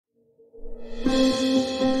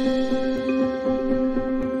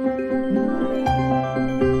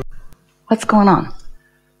What's going on?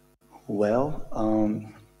 Well,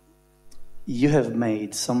 you have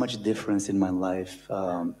made so much difference in my life.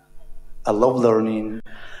 I love learning.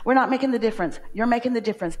 We're not making the difference. You're making the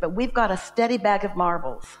difference, but we've got a steady bag of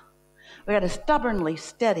marbles. We've got a stubbornly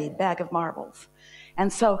steady bag of marbles.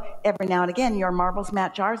 And so every now and again, your marbles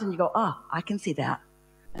match ours, and you go, I can see that.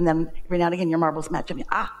 And then every now and again, your marbles match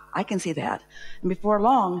up. I can see that. And before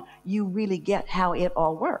long, you really get how it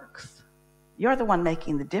all works. You're the one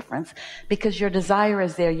making the difference because your desire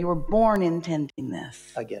is there. You were born intending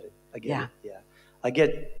this. I get it. Yeah. I get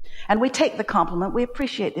it. And we take the compliment. We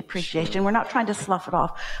appreciate the appreciation. Sure. We're not trying to slough it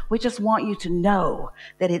off. We just want you to know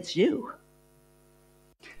that it's you.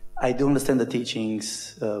 I do understand the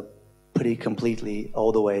teachings pretty completely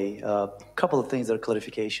all the way. A couple of things that are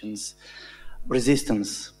clarifications.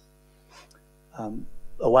 Resistance.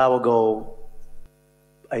 A while ago,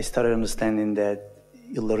 I started understanding that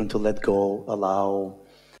you learn to let go, allow.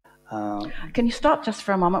 Can you stop just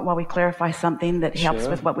for a moment while we clarify something that helps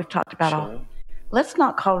with what we've talked about? Sure. Let's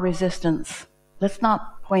not call resistance, let's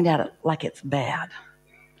not point at it like it's bad.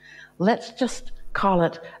 Let's just call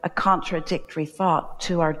it a contradictory thought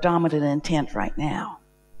to our dominant intent right now.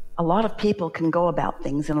 A lot of people can go about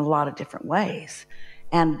things in a lot of different ways,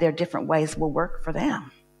 and their different ways will work for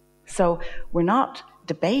them. So we're not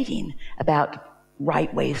debating about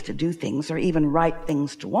right ways to do things or even right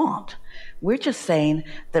things to want. We're just saying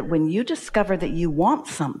that when you discover that you want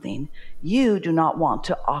something, you do not want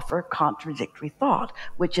to offer contradictory thought,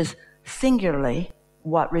 which is singularly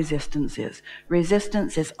what resistance is.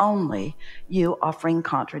 Resistance is only you offering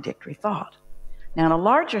contradictory thought. Now, in a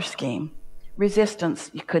larger scheme,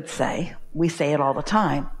 resistance, you could say, we say it all the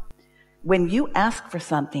time, when you ask for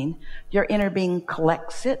something, your inner being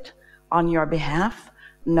collects it on your behalf,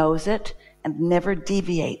 knows it, and never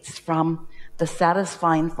deviates from the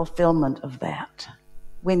satisfying fulfillment of that.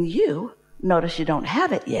 When you notice you don't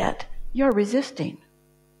have it yet, you're resisting.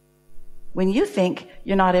 When you think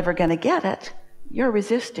you're not ever going to get it, you're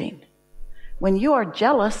resisting. When you are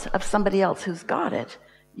jealous of somebody else who's got it,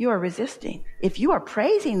 you are resisting. If you are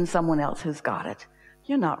praising someone else who's got it,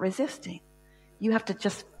 you're not resisting. You have to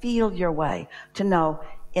just feel your way to know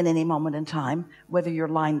in any moment in time whether you're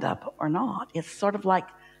lined up or not. It's sort of like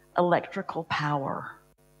electrical power.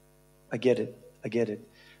 I get it.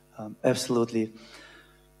 Absolutely.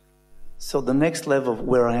 So the next level of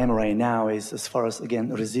where I am right now is, as far as, again,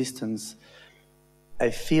 resistance. I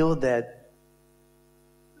feel that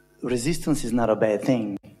resistance is not a bad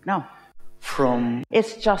thing. No.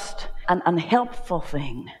 It's just an unhelpful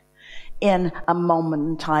thing in a moment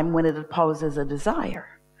in time when it opposes a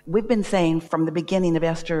desire. We've been saying from the beginning of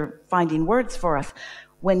Esther finding words for us,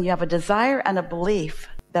 when you have a desire and a belief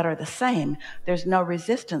that are the same, there's no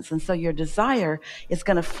resistance, and so your desire is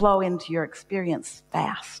going to flow into your experience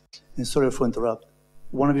fast. And sorry for interrupt.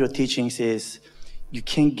 One of your teachings is you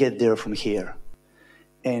can't get there from here.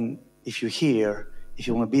 And if you're here, if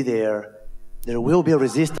you want to be there, there will be a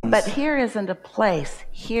resistance. But here isn't a place.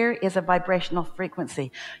 Here is a vibrational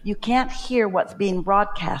frequency. You can't hear what's being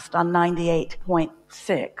broadcast on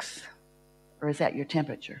 98.6. Or is that your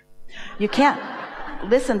temperature? You can't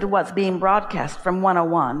listen to what's being broadcast from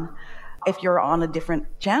 101 if you're on a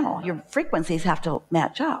different channel. Your frequencies have to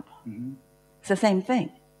match up. Mm-hmm. It's the same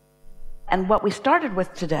thing. And what we started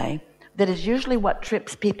with today, that is usually what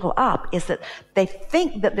trips people up, is that they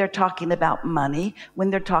think that they're talking about money when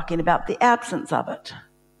they're talking about the absence of it.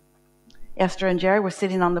 Esther and Jerry were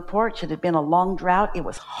sitting on the porch. It had been a long drought. It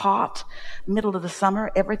was hot, middle of the summer.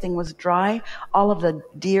 Everything was dry. All of the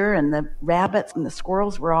deer and the rabbits and the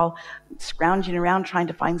squirrels were all scrounging around trying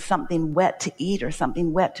to find something wet to eat or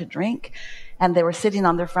something wet to drink. And they were sitting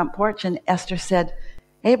on their front porch, and Esther said,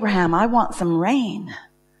 "Abraham, I want some rain."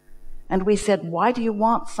 And we said, "Why do you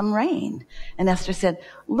want some rain?" And Esther said,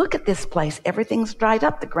 "Look at this place. Everything's dried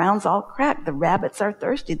up. The ground's all cracked. The rabbits are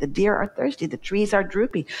thirsty. The deer are thirsty. The trees are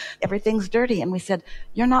droopy. Everything's dirty." And we said,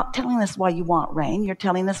 "You're not telling us why you want rain. You're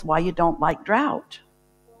telling us why you don't like drought."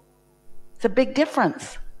 It's a big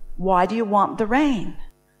difference. Why do you want the rain?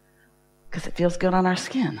 Because it feels good on our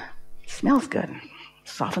skin. It smells good. It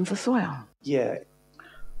softens the soil. Yeah.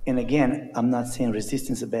 And again, I'm not saying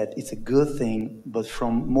resistance is bad. It's a good thing, but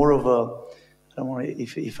from more of a, I don't want to,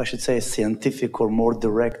 if I should say a scientific or more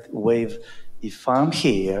direct way. If I'm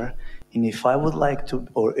here, and if I would like to,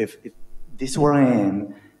 or if this is where I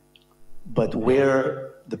am, but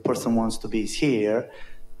where the person wants to be is here,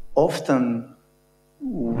 often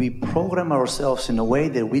we program ourselves in a way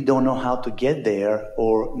that we don't know how to get there,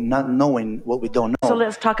 or not knowing what we don't know. So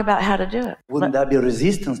let's talk about how to do it. Wouldn't that be a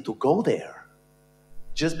resistance to go there?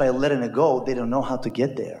 Just by letting it go, they don't know how to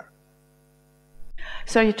get there.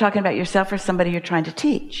 So you're talking about yourself or somebody you're trying to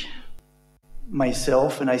teach?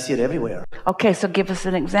 Myself, and I see it everywhere. Okay, so give us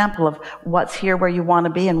an example of what's here where you want to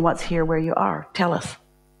be and what's here where you are. Tell us.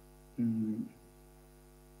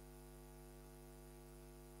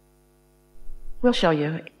 We'll show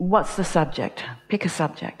you. What's the subject? Pick a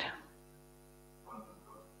subject.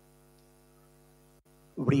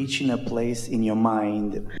 Reaching a place in your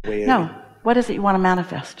mind where... No. What is it you want to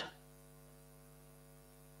manifest?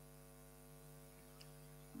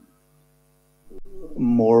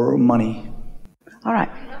 More money. All right.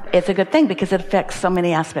 It's a good thing because it affects so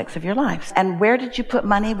many aspects of your life. And where did you put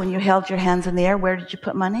money when you held your hands in the air? Where did you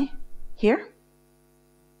put money? Here?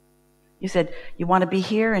 You said you want to be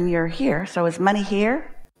here and you're here. So is money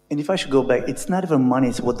here? And if I should go back, it's not even money,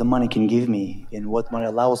 it's what the money can give me and what money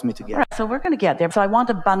allows me to get. All right, so we're going to get there. So I want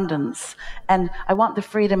abundance, and I want the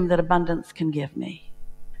freedom that abundance can give me.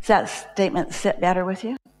 Does that statement sit better with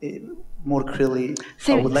you? More clearly,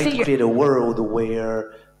 I would like to create a world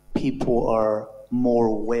where people are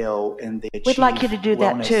more well and they achieve We'd like you to do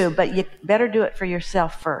wellness. That too, but you better do it for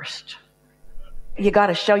yourself first. You got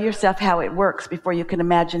to show yourself how it works before you can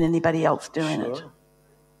imagine anybody else doing it.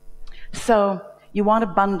 So you want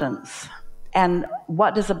abundance. And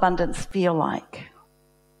what does abundance feel like?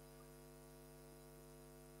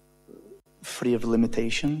 Free of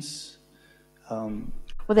limitations.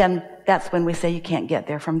 Well, then that's when we say you can't get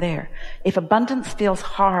there from there. If abundance feels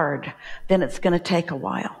hard, then it's going to take a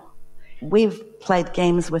while. We've played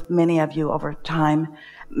games with many of you over time.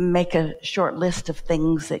 Make a short list of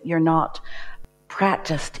things that you're not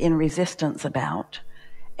practiced in resistance about,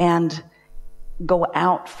 and go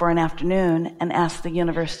out for an afternoon and ask the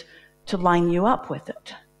universe to line you up with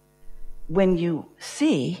it. When you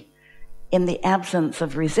see, in the absence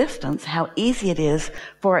of resistance, how easy it is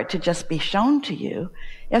for it to just be shown to you.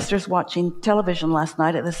 Esther's watching television last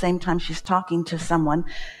night at the same time she's talking to someone,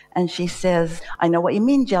 and she says, "I know what you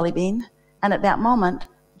mean, jelly bean." And at that moment,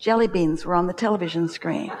 jelly beans were on the television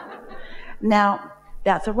screen. Now,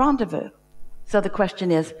 that's a rendezvous. So the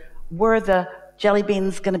question is, were the jelly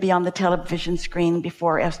beans going to be on the television screen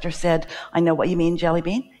before Esther said, "I know what you mean, jelly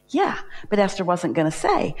bean"? Yeah, but Esther wasn't going to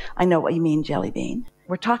say, "I know what you mean, jelly bean."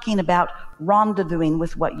 We're talking about rendezvousing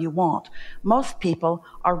with what you want. Most people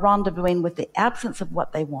are rendezvousing with the absence of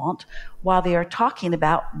what they want while they are talking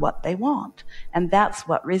about what they want. And that's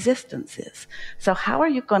what resistance is. So how are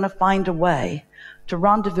you going to find a way to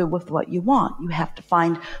rendezvous with what you want? You have to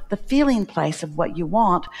find the feeling place of what you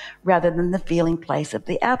want rather than the feeling place of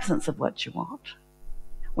the absence of what you want.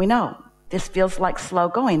 We know this feels like slow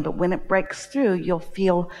going, but when it breaks through, you'll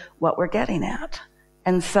feel what we're getting at.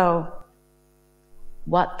 And so,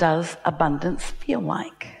 what does abundance feel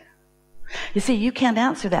like? You see, you can't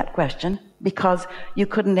answer that question because you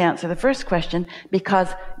couldn't answer the first question, because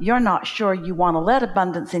you're not sure you want to let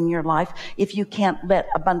abundance in your life if you can't let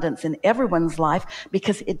abundance in everyone's life,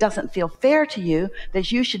 because it doesn't feel fair to you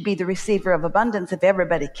that you should be the receiver of abundance if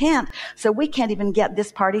everybody can't. So we can't even get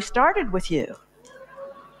this party started with you.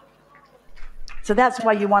 So that's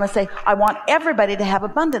why you want to say, "I want everybody to have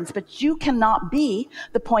abundance," but you cannot be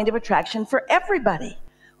the point of attraction for everybody.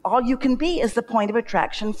 All you can be is the point of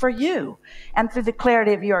attraction for you. And through the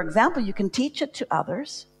clarity of your example, you can teach it to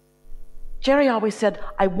others. Jerry always said,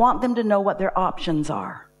 "I want them to know what their options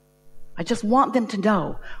are. I just want them to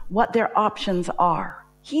know what their options are."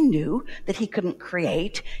 He knew that he couldn't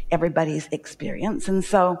create everybody's experience. And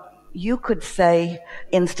so you could say,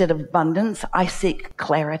 instead of abundance, "I seek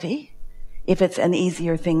clarity," if it's an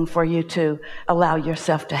easier thing for you to allow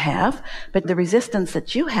yourself to have. But the resistance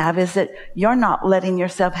that you have is that you're not letting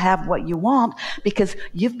yourself have what you want, because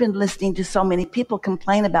you've been listening to so many people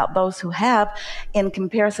complain about those who have in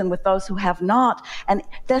comparison with those who have not. And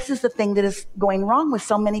this is the thing that is going wrong with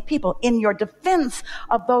so many people. In your defense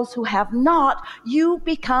of those who have not, you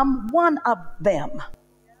become one of them.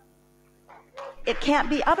 It can't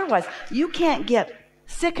be otherwise. You can't get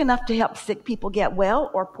sick enough to help sick people get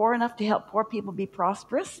well, or poor enough to help poor people be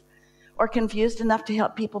prosperous, or confused enough to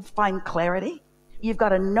help people find clarity. You've got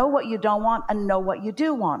to know what you don't want and know what you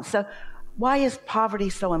do want. So why is poverty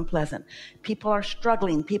so unpleasant? People are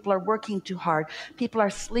struggling. People are working too hard. People are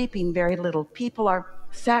sleeping very little. People are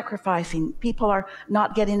sacrificing. People are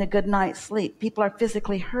not getting a good night's sleep. People are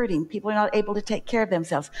physically hurting. People are not able to take care of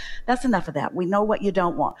themselves. That's enough of that. We know what you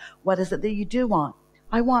don't want. What is it that you do want?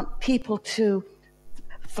 I want people to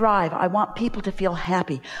thrive. I want people to feel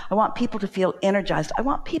happy. I want people to feel energized. I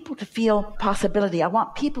want people to feel possibility. I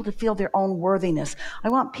want people to feel their own worthiness. I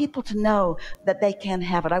want people to know that they can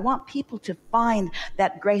have it. I want people to find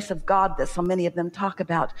that grace of God that so many of them talk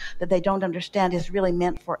about, that they don't understand is really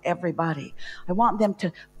meant for everybody. I want them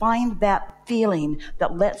to find that feeling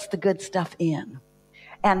that lets the good stuff in.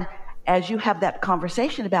 And as you have that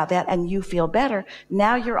conversation about that and you feel better,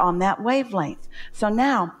 now you're on that wavelength. So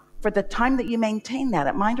now, for the time that you maintain that,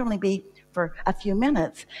 it might only be for a few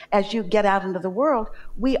minutes, as you get out into the world,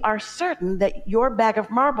 we are certain that your bag of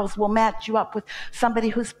marbles will match you up with somebody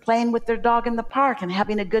who's playing with their dog in the park and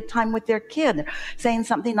having a good time with their kid, saying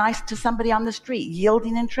something nice to somebody on the street,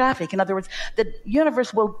 yielding in traffic. In other words, the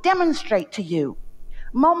universe will demonstrate to you,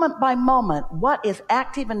 moment by moment, what is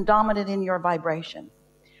active and dominant in your vibration.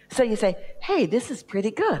 So you say, hey, this is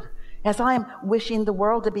pretty good. As I am wishing the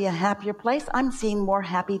world to be a happier place, I'm seeing more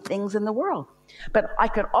happy things in the world. But I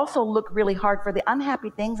could also look really hard for the unhappy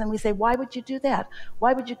things, and we say, why would you do that?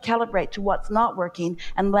 Why would you calibrate to what's not working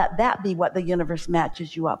and let that be what the universe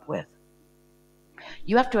matches you up with?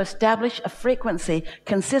 You have to establish a frequency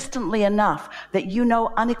consistently enough that you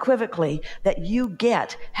know unequivocally that you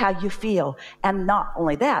get how you feel. And not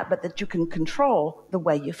only that, but that you can control the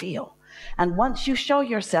way you feel. And once you show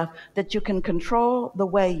yourself that you can control the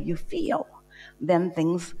way you feel, then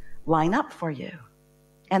things line up for you.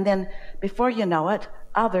 And then before you know it,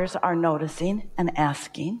 others are noticing and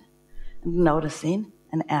asking, noticing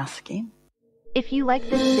and asking. If you like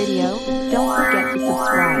this video, don't forget to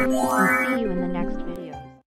subscribe, and see you in the next